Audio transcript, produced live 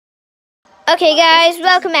Okay guys,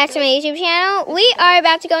 welcome back to my YouTube channel. We are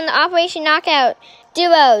about to go into Operation Knockout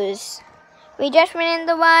Duos. We just went in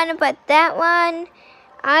the one, but that one,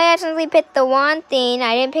 I accidentally picked the one thing.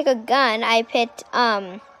 I didn't pick a gun. I picked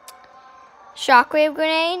shockwave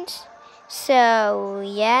grenades. So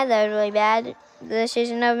yeah, that was really bad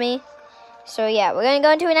decision of me. So yeah, we're gonna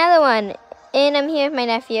go into another one. And I'm here with my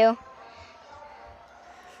nephew.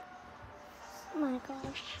 Oh my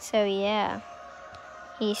gosh. So yeah.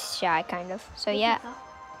 He's shy, kind of. So yeah.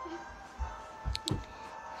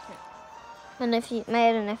 My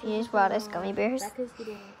other nephew just brought us gummy bears. I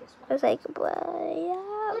was like, boy.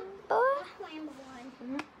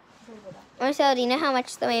 Marcel, do you know how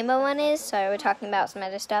much the rainbow one is? Sorry, we're talking about some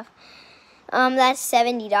other stuff. That's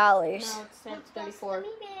 $70. No, it's 34.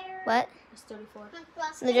 What? It's 34.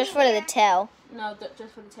 No, just for the tail. No,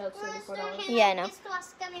 just for the tail, it's $34. Yeah, I know.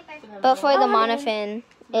 But for the monofin,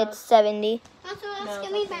 it's 70. No,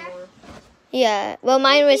 Yeah, well,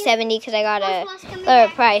 mine was 70 because I got a lower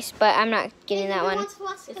price, but I'm not getting that one. it's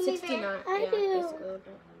 69.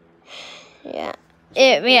 Yeah.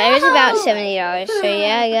 It was about $70. So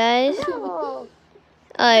yeah, guys.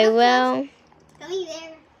 Well.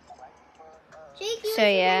 So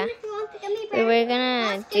yeah, we were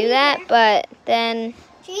gonna do that, but then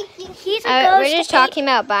we're just talking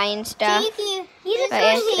about buying stuff. He's a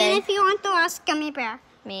ghost agent if you want the last gummy bear.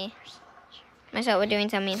 Me. Myself, we're doing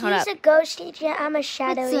something. Hold up. He's a ghost agent. I'm a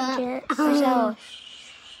shadow agent. Myself.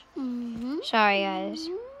 Sorry, guys.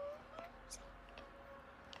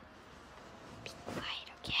 Be quiet,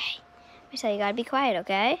 okay? Myself, you gotta be quiet,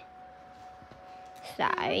 okay?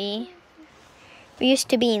 Sorry. We're used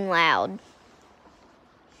to being loud.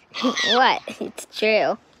 What? It's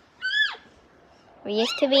true. We're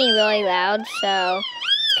used to being really loud, so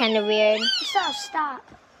it's kind of weird. Stop.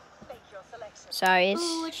 Sorry.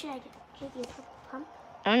 Ooh, what should I get? Should I get a purple pump?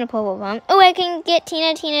 I want a purple pump. Oh, I can get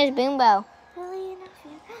Tina's boombo.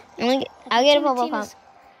 Really? I'll get a purple pump.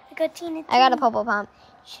 I got Tina. I got a purple pump.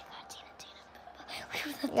 She got Tina's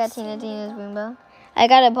boombo. I got Tina's boombo. I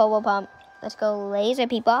got a purple pump. Let's go laser,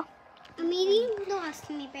 people. I'm eating the last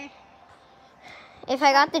gummy bear. If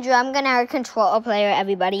I got the drum gun, I would control a player,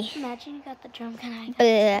 everybody. Imagine you got the drum gun.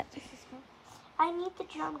 Blech. I need the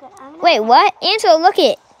drum gun. Wait, what? Ansel, look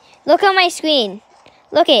it. Look on my screen.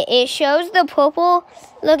 Look it. It shows the purple.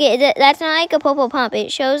 Look it. That's not like a purple pump.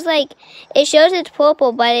 It shows it's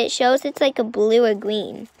purple, but it shows it's like a blue or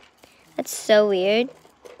green. That's so weird.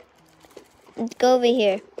 Let's go over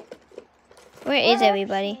here. Where is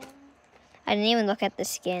everybody? I didn't even look at the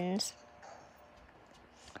skins.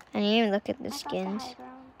 Wait,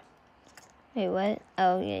 what?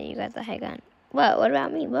 Oh, yeah, you got the high ground. What? What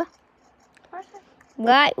about me? What?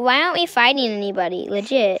 Why aren't we fighting anybody?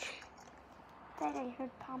 Legit. I heard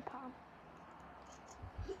pom-pom.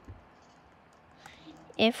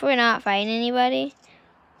 If we're not fighting anybody,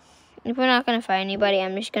 if we're not gonna fight anybody,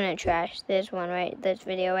 I'm just gonna trash this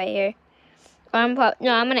video right here. I'm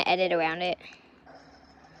gonna edit around it.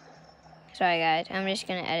 Sorry, guys. I'm just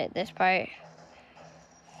gonna edit this part.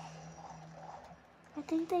 I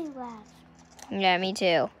think they left. Yeah, me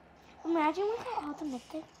too. Imagine we got all the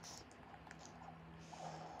mythics.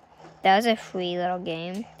 That was a free little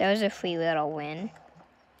game. That was a free little win.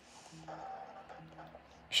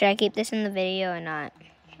 Should I keep this in the video or not?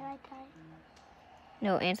 Should I die?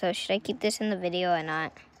 No, Ansel, should I keep this in the video or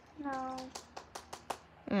not? No.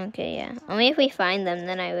 Okay, yeah. Only if we find them,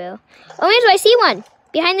 then I will. Oh, Ansel, I see one!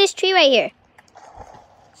 Behind this tree right here.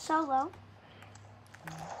 Solo?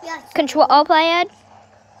 Yes. Control all playad?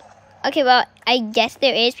 Okay, well, I guess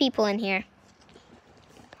there is people in here.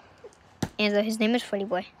 Ansel, his name is Footy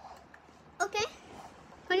Boy. Okay.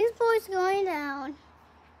 Footy Boy's going down.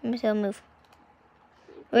 He'll move.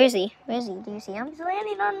 Where is he? Do you see him? He's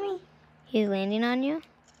landing on me. He's landing on you?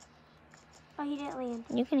 Oh, he didn't land.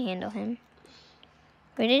 You can handle him.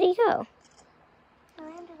 Where did he go? He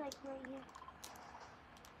landed like right here.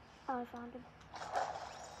 Oh, I found him.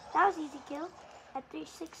 That was easy kill. At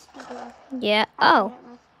 360 there. Yeah. Oh.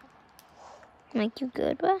 Make you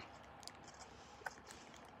good, what?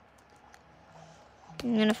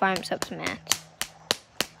 I'm gonna farm up some mats.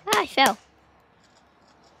 Ah, I fell.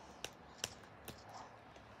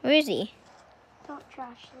 Where is he? Don't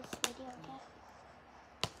trash this video, okay?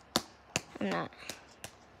 I'm not.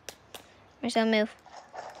 Marcel, move.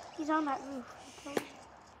 He's on that roof.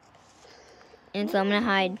 And so I'm gonna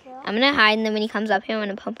hide. I'm gonna hide, and then when he comes up here, I'm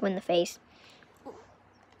gonna pump him in the face.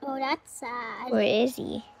 Oh, that's sad. Where is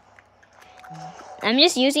he? I'm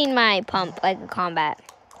just using my pump like a combat.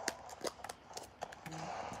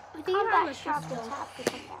 I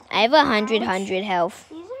I have 100 health.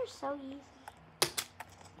 These are so easy.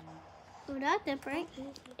 Oh, that's different.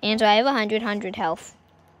 And so I have 100 health.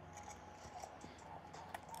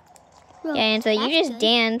 Well, Yeah, and so you that's just good.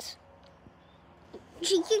 dance.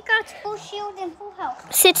 You got full shield and full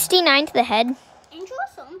health. 69 to the head.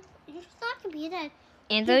 Interesting. You're just not gonna be dead.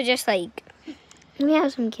 And so just like, let me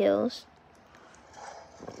have some kills.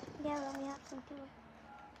 Yeah, let me have some too.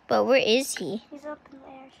 But where is he? He's up in the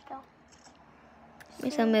air still. My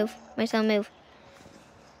son move. My son move.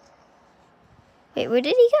 Wait, where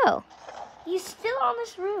did he go? He's still on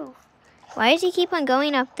this roof. Why does he keep on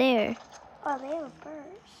going up there? Oh, they have a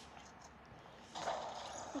burst.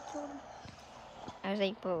 I killed him. I was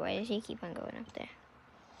like, bro, why does he keep on going up there?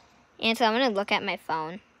 And so I'm gonna look at my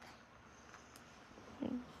phone.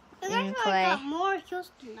 And play. got more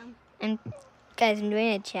kills than them. And guys, I'm doing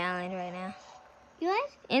a challenge right now. You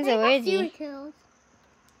guys? And so where is fewer he? kills.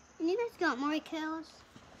 And you guys got more kills.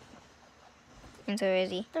 And so where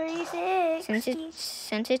is he? 36.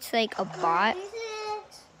 Since it's like a bot,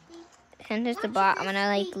 since it's a bot, I'm gonna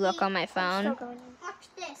like look on my Still phone. going in. Watch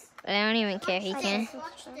this. But I don't even care. He can.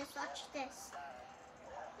 Watch this. Watch this.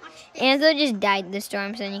 Watch this. Ansel just died in the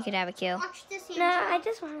storm, so then you could have a kill. Watch this. No, I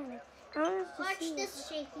just wanted to. I wanted to Watch see this,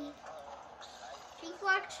 Shaky. Shaky,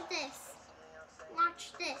 watch this.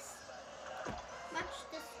 Watch this. Watch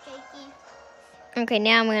this, Shaky. Okay,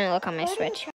 now I'm gonna look on my Why didn't Switch.